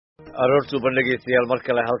aroortu bandhigaystayaal mar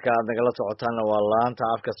kale halka aad nagala socotaanna waa laanta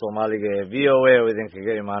afka Soomaaliga ee VOA oo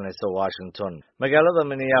idinkaga imaanaysa Washington. Magaalada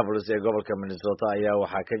Minneapolis ee gobolka Minnesota ayaa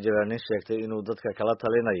waxaa ka jira nin sheegtay inuu dadka kala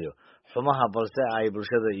talinayo xumaha balse ay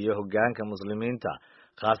bulshada iyo hoggaanka muslimiinta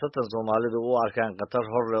khaasatan Soomaalidu u arkaan qatar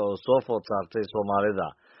hor leh oo soo food saartay Soomaalida.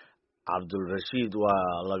 Cabdulrashiid waa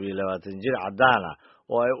 22 jir Cadan ah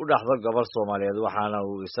oo ay u dhaxdo gabar Soomaaliyeed waxaana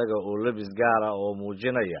uu isaga oo labis gaar ah oo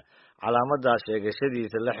muujinaya calaamada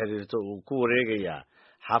sheegashadiisa la xiriirto uu ku wareegaya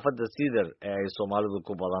xaafadda Cedar ee ay Soomaalidu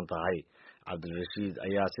ku badan tahay. Cabdulrashiid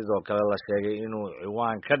ayaa sidoo kale la sheegay inuu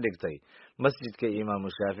ciwaan ka dhigtay masjidka Imaam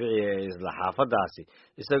Shaafici ee isla xaafadaasi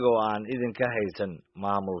isagoo aan idin ka haysan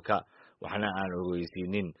maamulka waxna aan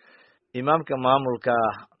ogeysiinin. Imaamka maamulka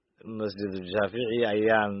masjid Shaafici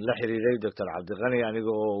ayaan la xiriiray Dr. Cabdiqani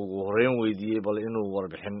aniga oo ugu horeyn weydiiyay bal inuu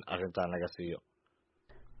warbixin arrintan naga siiyo.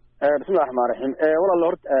 bismillahi rahmaani rahiim walaal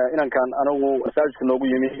hort inankan anagu masaajidka noogu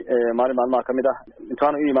yimi maalin maalmaha kamid ah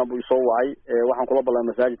intaan u imaan buu soo wacay waxaan kula ballan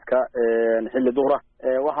masaajidka xilli duhra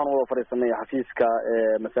waxaan wada fariisanay xafiiska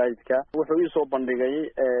masaajidka wuxuu ii soo bandhigay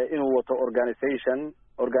inuu wato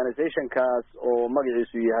organizationkaas oo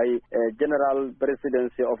magaciisu yahay General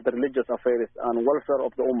Presidency of the Religious Affairs and Welfare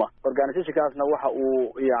of the Ummah. Organizationkaasna waxa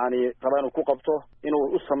uu yaani rabaa inuu ku qabto inuu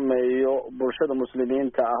u sameeyo bulshada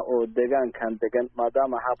muslimiinta ah oo deegaankan degan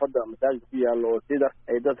maadaama xaafadda masaajidka ku yaalo oo sida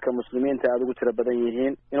ay dadka muslimiinta aad ugu tira badan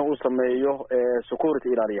yihiin inuu u sameeyo security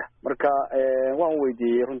ilaaliya. Marka waan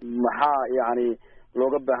weydiiyay maxaa yaani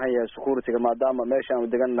looga baahan yahay security maadaama meesha aan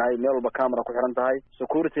degannahay meel walba camera ku xiran tahay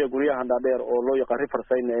security guryaha dhaadheer oo loo yaqaan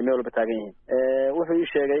riverside ee meel walba taagan yihiin wuxuu ii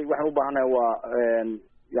sheegay waxaan u baahanahay waa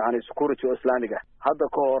yaani security islaamiga hadda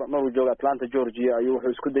ka hor maruu joogo Atlanta Georgia ayuu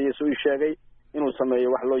wuxuu isku dayay soo ii sheegay inuu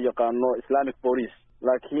sameeyo wax loo yaqaano Islamic Police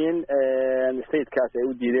laakiin state-kaas ay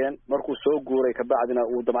u diideen markuu soo guuray ka bacdina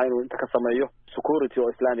uu damcay inuu inta ka sameeyo security oo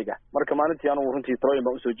islaamiga marka maalintii aanu runtii Troy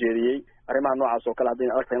baan u soo jeediyay arrimaha noocaas oo kale hadii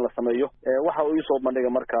aragtay in la sameeyo waxa uu soo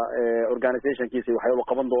bandhigay marka organizationkiisa waxa uu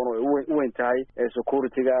qaban doono u weyn tahay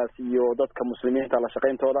security-gaas iyo dadka muslimiinta la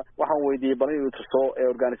shaqeyntooda waxaan weydiiyay bal inuu tuso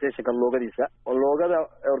organizationka loogadiisa oo loogada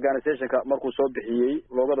organizationka markuu soo bixiyay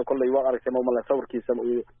loogada kulay waa aragtay ma la sawirkiisa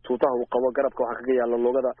uu tuutaha uu qabo garabka waxa kaga yaala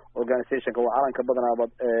loogada organizationka waa calanka badan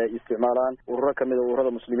isticmaalaan ururo kamid ah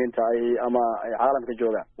ururada muslimiinta ay ama caalamka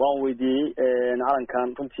jooga waan weydiiyay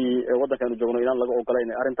calankan runtii wadankan joogno inaan laga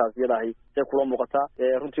ogolayn arrintaas iyadahay ee kula muuqata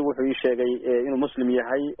runtii wuxuu ii sheegay inuu muslim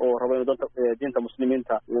yahay oo rabo inuu dadka diinta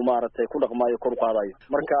muslimiinta uu maaragtay ku dhaqmaayo kor u qaadayo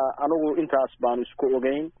marka anigu intaas baan isku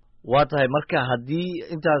ogeyn waa tahay marka haddii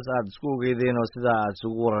intaas aad isku ogeydeen oo sidaa aad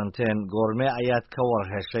isugu waranteen goormee ayaad ka war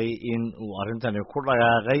heshay in uu arrintani ku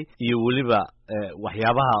dhaqaaqay iyo weliba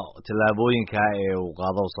waxyaabaha tallaabooyinka ee uu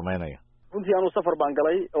qaado samaynayo runtii aanu safar baan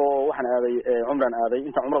galay oo waxaan aaday cumraan aaday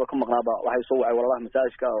inta cumrada ka maqnaaba waxay soo wacay walaalaha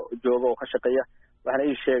masaajidka jooga oo ka shaqeeya waxaana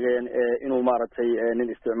ii sheegeen inuu maaragtay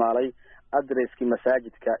nin isticmaalay adresskii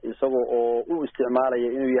masaajidka isagoo oo u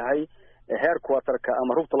isticmaalaya inuu yahay headquarterka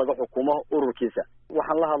ama rugta laga xukumo ururkiisa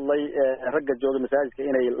waxaan la hadlay ragga jooga masaajidka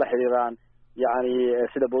inay la xiriiraan يعني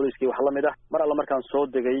sida booliiska wax la mid ah mar alla markaan soo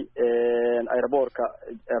degay airportka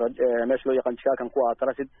meesha loo yaqaan jikaakan ku ah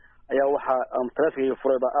transit ayaa waxa traffic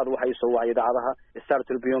furayba aad waxa ay soo wacay idaacadaha Star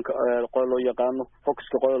Tribune qolo loo yaqaano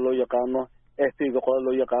Fox-ka qolo loo yaqaano FP-ga qolo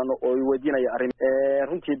loo yaqaano oo ay weydiinaya arrin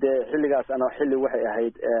runtii de xilligaas ana xilli waxay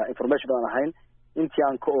ahayd information aan ahayn intii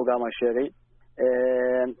aan ka ogaaman sheegay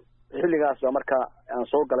xilligaas marka aan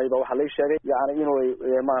soo galayba waxa la sheegay yaani inuu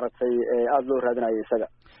maaragtay aad loo raadinayo isaga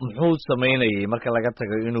muxuu sameynayay marka laga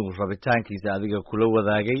tago inuu rabitaankiisa adiga kula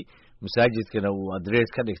wadaagay masaajidkana uu address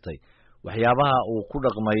ka dhigtay waxyaabaha uu ku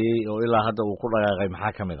dhaqmayay oo ilaa hadda uu ku dhaqaaqay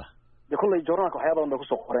maxaa kamid ah kulay joornaalka waxyaabo badan bay ku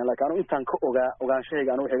soo qoreen laakiin anu intaan ka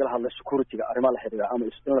ogaanshahayga anu wixii la hadlay security-ga arrimaha la xiriira ama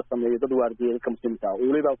in la sameeyo dad waardiye dadka muslimiinta ah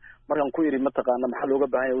waliba markaan ku yiri mataqaana maxaa looga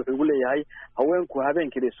baahan yahay wuxuu ugu leeyahay haweenku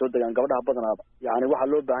habeenkii ay soo degaan gabadha badanaaba yaani waxa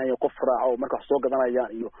loo baahan yahay qof raaco marka wax soo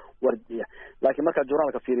gadanayaan iyo waardiye laakiin marka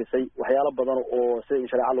joornaalka fiirisay waxyaalo badan oo sida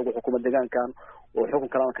shariica lagu xukumo deegaankan oo xukun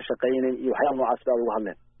kale aan ka shaqeynay iyo waxyaalo noocaas ah uga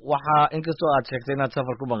hadleen waxa inkastoo aad sheegtay inaad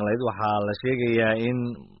safar ku maqlayd waxaa la sheegayaa in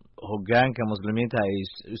hoggaanka muslimiinta ay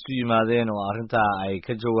isu yimaadeen oo arrinta ay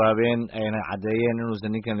ka jawaabeen ayna cadeeyeen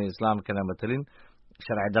inuusan ninkan islaamkana matalin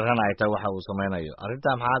sharci darrana ay tahay waxa uu sameynayo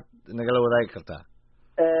arrinta maxaad nagala wadaagi kartaa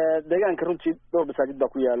deegaanka runtii dhowr masaajid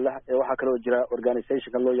baa ku yaala waxaa kaloo jira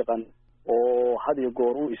organizationka loo yaqaan oo had iyo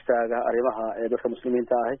goor u istaaga arrimaha dadka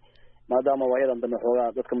muslimiinta ah maadaama waayadan dambe xoogaa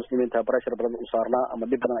dadka muslimiinta pressure badan u saarnaa ama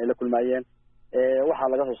dhib badan ay la kulmayeen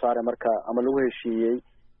waxaa laga soo saaray marka ama lagu heshiiyey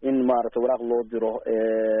in maaragtay waraaq loo diro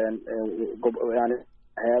yani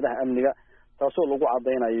hay'adaha amniga taasoo lagu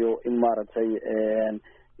cadeynayo in maaragtay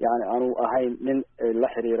yani aanu ahayn nin la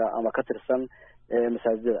xiriira ama ka tirsan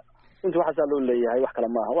masaajida inta waxa loo leeyahay wax kala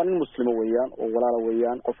ma aha waa nin muslimo weeyaan oo walaalo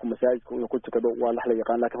weeyaan qofku masaajidka uu ku tukado waa la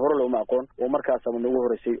yaqaan laakiin hore looma aqoon oo markaas ama nagu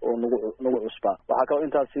horeysay oo nagu cusba waxa kale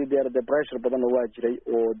intaas si dheer de pressure badan waa jiray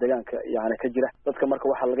oo deegaanka yani ka jira dadka marka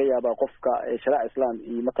waxa laga yaabaa qofka shariica islaam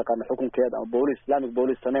iyo mataqaana xukunkeeda ama booliis islaamic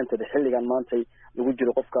booliis sameynteeda xilligan maanta lagu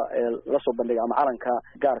jiro qofka la soo bandhiga ama calanka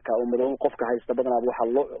gaarka oo madow qofka haysta badanaa waxa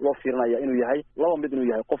loo fiirinaya inuu yahay laba mid inuu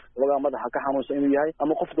yahay qof waga madaxa ka xanuunsan inuu yahay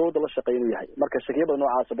ama qof dawladda la shaqeeyo inuu yahay marka shaqiyada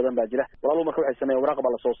noocaas badan baa jira walaalo marka waxay sameeyeen waraaq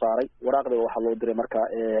baa la soo saaray waraaqda waxa loo diray marka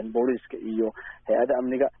booliiska iyo hay'adaha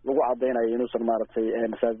amniga lagu cadeynayo inuusan maaragtay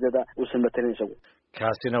masaajidada uusan matalin isagu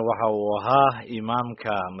kaasina waxa uu ahaa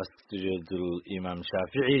imaamka masjidul imaam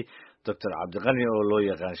Shaafici Dr. Cabdiqani oo loo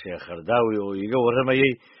yaqaan Sheekh Khardaawi oo iga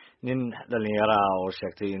waramayay nin dhalinyaro ah oo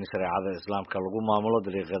sheegtay in shareecada islaamka lagu maamulo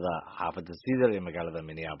dariiqada xaafadda Cedar ee magaalada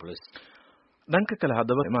Minneapolis. dhanka kale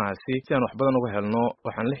haddaba imahaasi si aan wax badan uga helno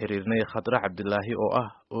waxaan la xiriirnay Khadra Cabdilaahi oo ah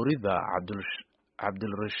orida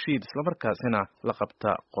Cabdilrashiid isla markaasina la qabta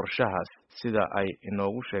qorshahaas sida ay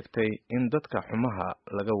inoogu sheegtay in dadka xumaha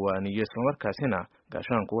laga waaniyo isla markaasina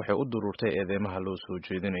gaashaanku waxay u dururtay eedeymaha loo soo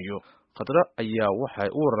jeedinayo Khadra ayaa waxay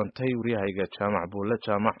u warantay wariyahayga Jaamac Buule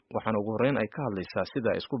Jaamac waxaana ugu horeyn ay ka hadlaysaa sida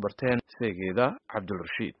ay isku barteen seegeeda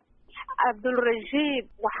Cabdilrashiid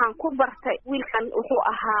waxaan ku bartay wiilkan wuxuu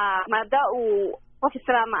ahaa maada uu qof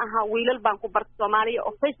islaam aha wiilal baan ku bartay Soomaaliya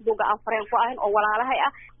oo Facebook aan fareen ku ahayn oo walaalahay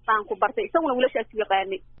ah baan ku bartay isaguna wiilashaas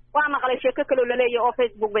yaqaanay waa maqlay sheeko kale oo la leeyahay oo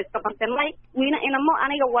Facebook bay iska bartay wiina inamo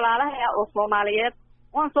aniga walaalahay ah oo Soomaaliyeed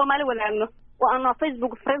oo Soomaali wadaagno oo aan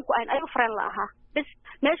Facebook friend ku ahayn ayu friend la aha bas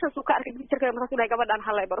meeshaas uu ka arkay jirka markaas uu gabadhan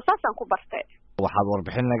halay baro saasaan ku bartay waxaad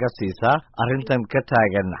warbixin naga siisaa arrintan ka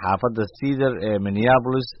taagan xaafadda Cedar ee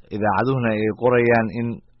Minneapolis idaacaduhuna ay qorayaan in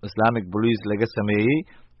Islamic police laga sameeyay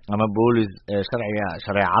ama police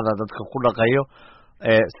shareecada dadka ku dhaqayo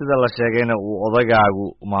sida la sheegayna uu odagaagu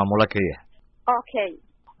maamulo ka yahay okay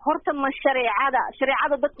horta ma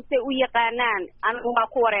shareecada dadku say u yaqaanaan anigu ma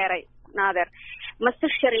ku wareeray naadir ma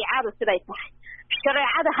shareecada siday tahay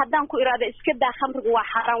shareecada haddaan ku iraado iska daa khamrigu waa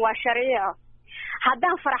xaraan waa shariico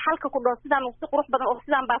haddaan faraxalka ku dhaw sidaan ugu qurux badan oo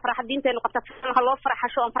sidaan baa faraxadiinteenu qabta waxa loo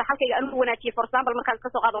faraxasho oo faraxalkayga anu wanaajiyo for example markaan ka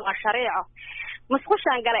soo qaado waa shariico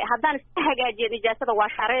masqushaan galay haddaan iska hagaajiyo nijaasada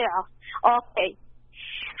waa shariico okay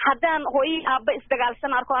haddaan hooyi aabba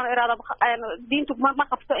isdagaalsan arko aan iraado diintu ma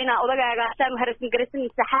qabto ina odagaaga asaan harasin garisin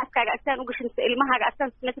saxaaskaaga asaan u gashin ilmahaaga asaan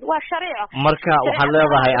sinad waa shariico marka waxaad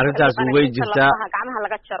leedahay arrintaas way jirtaa gacmaha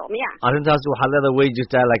laga jaro miya arrintaas waxaad leedahay way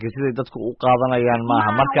jirtaa laakiin siday dadku u qaadanayaan maaha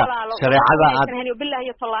marka shareecada aad billahi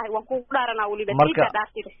tallahi waan ku dhaaranaa waliba marka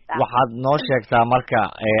waxaad noo sheegtaa marka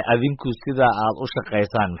adinku sida aad u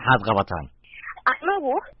shaqeysaan maxaad qabataan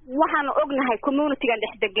anagu waxaan ognahay community-ga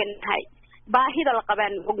dhex deganahay baahida la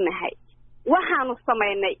qabaan ognahay waxaanu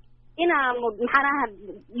sameynay inaanu maxanaha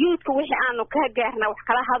youth-ka wixii aanu ka gaarna wax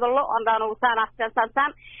kala hadallo andaanu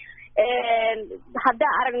saanaan hadda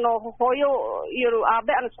aragno hooyo iyo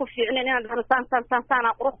aabe aan isku fiicneen inaan saan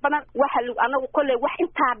qurux badan waxa anagu kullee wax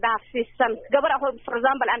intaa dhaafsiisan gabar ah for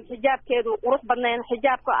example aan xijaabkeedu qurux badnayn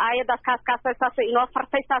xijaabka aayada kaas inoo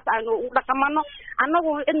fartay saas aanu u dhaqamano anagu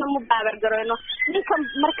cidna ma baabar gareyno ninka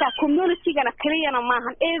marka community-gana kaliyana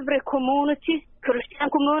maahan every community Christian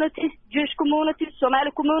community Jewish community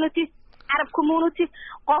Somali community Arab community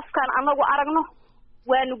qofkan anagu aragno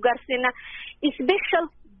waanu gaarsiinaa special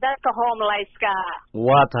dadka homeless-ka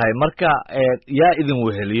waa tahay marka yaa idin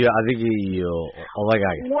weheliyo adiga iyo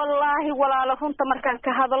odagaaga wallahi walaalo runta markaan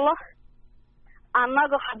ka hadlo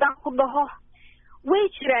anaga haddaan ku dhaho way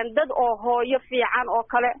jiraan dad oo hooyo fiican oo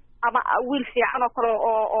kale ama wiil fiican oo kale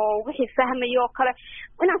oo wixii fahmayo oo kale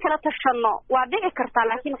inaan kala tashano waa dhici kartaa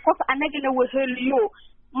laakiin qof anagana weheliyo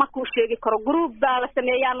ma ku sheegi karo group baa la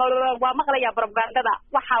sameeyaa waa maqlayaa propaganda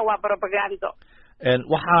waxa waa propaganda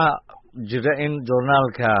waxaa jira in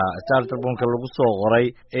journaalka Star Tribune lagu soo qoray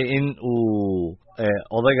in uu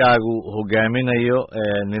odagaagu hogaaminayo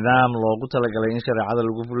nidaam loogu talagalay in shareecada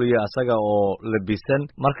lagu fuliyo asaga oo labisan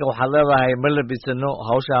marka waxaad leedahay ma labisano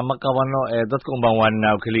hawsha ma qabano dadka un baan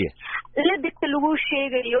waaninaa kaliya labista lagu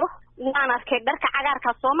sheegayo waan arkay dharka cagaarka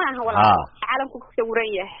Soomaaliya walaal caalamku ku sawiran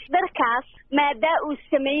yahay darkaas maada uu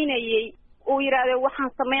sameynayay oo yiraahdo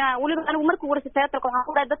waxaan sameeyaa waliba anigu markii warsi teatarka waxaan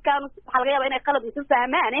ku dhahay dadkaan waxa laga yaabaa inay qalad u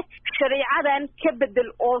fahmaan shariicadan ka bedel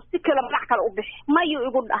oo si kala magac kale u bixi ma yu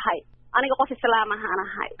igu dhahay aniga qof islaam ahaan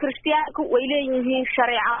ahay kristiyaanku way leeyihiin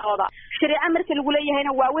shariicadooda shariica markii lagu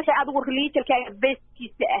leeyahayna waa wixii adigu religion-kaaga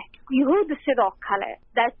baskiisa ah yuhuud sidoo kale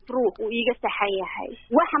that's proof uu iiga saxan yahay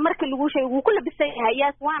waxa marka lagu sheegay uu ku labisan yahay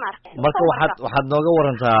yaas waan arkay marka waxaad nooga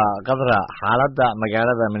warantaa qadra xaaladda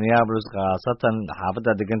magaalada Minneapolis khaasatan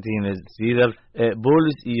xaafadda degantihiin Cedar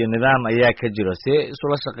boolis iyo nidaam ayaa ka jira see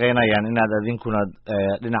isula shaqeynayaan inaad adinkuna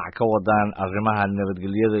dhinac ka wadaan arrimaha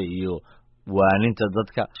nabadgelyada iyo waaninta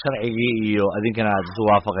dadka sharcigii iyo adinkana aad isu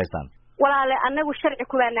waafaqaysaan walaale anagu sharci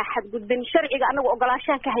kuwaana xadgudbin sharciga anagu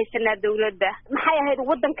ogolaashaan ka haysanaa dawladda maxay ahayd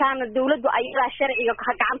wadankaana dawladdu ayadaa sharciga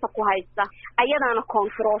gacanta ku haysta ayadaana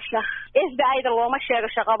koontaroosha FBI-da looma sheego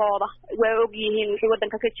shaqadooda waa og yihiin wixii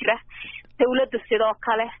wadanka ka jira dawladdu sidoo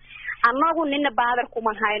kale anagu nina baadar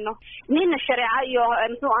kuma hayno nina shariica iyo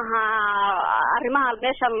muxuu ahaa arrimaha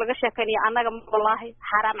meeshan laga sheekanayo anaga wallahi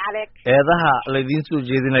xaraam caleeg eedaha la idin soo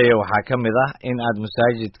jeedinayo waxaa ka mid ah in aad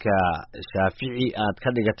masaajidka Shaafici aad ka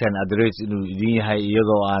dhigateen address inuu idin yahay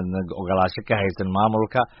iyadoo aad ogolaasho ka haysan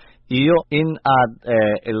maamulka iyo in aad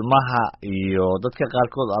ilmaha iyo dadka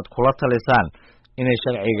qaarkood aad kula talisaan inay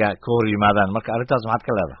sharciga ka hor yimaadaan marka arrintaas maxaad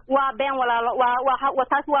ka leedahay waa been walaalo waa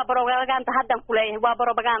taas waa propaganda haddan ku leeyahay waa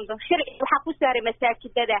propaganda sharci waxa ku saaray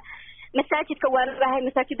masaajidka waa leeyahay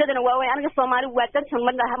masaajidadana waa weyn aniga Soomaali waa dadkan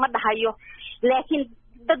ma dhahayo laakiin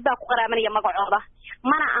dad baa ku qaraamanaya magacooda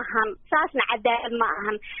mana ahan saasna cadaalad ma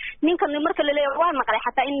ahan ninkan marka la leeyahay waa maqlay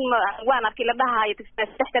xataa in waan arkay la dhahayo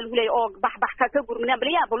saxda lagu leeyahay oo bax ka gurmina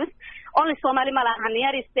Minneapolis only Soomaali ma lahan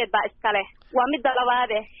yar state baa iskale waa mid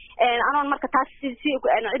labaad anoon marka taas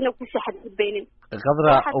cidna ku xadgudbaynin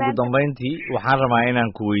qadra ugu dambeyntii waxaan rabaa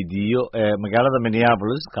inaan ku weydiiyo magaalada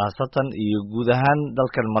Minneapolis khaasatan iyo guud ahaan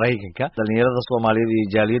dalkan Mareykanka dhalinyarada Soomaaliyeed iyo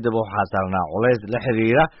jaaliyadaba waxaa saarnaa culays la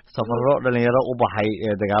xiriira safarro dhalinyaro u baxay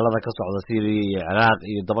dagaalada ka socda Syria iyo Iraq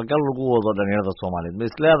iyo dabagal lagu wado dhalinyarada Soomaaliyeed ma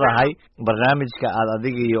isleedahay barnaamijka aad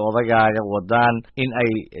adiga iyo odagaaga wadaan in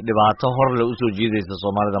ay dhibaato hor la u soo jiidayso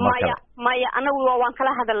Soomaalida markale maya anagu waan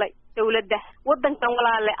kala hadalay dawladda wadankan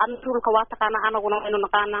walaale rulka waa taqaana anaguna waynu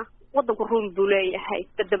naqaanaa wadanku rul buu leeyahay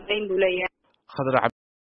dadbayn buu leeyahay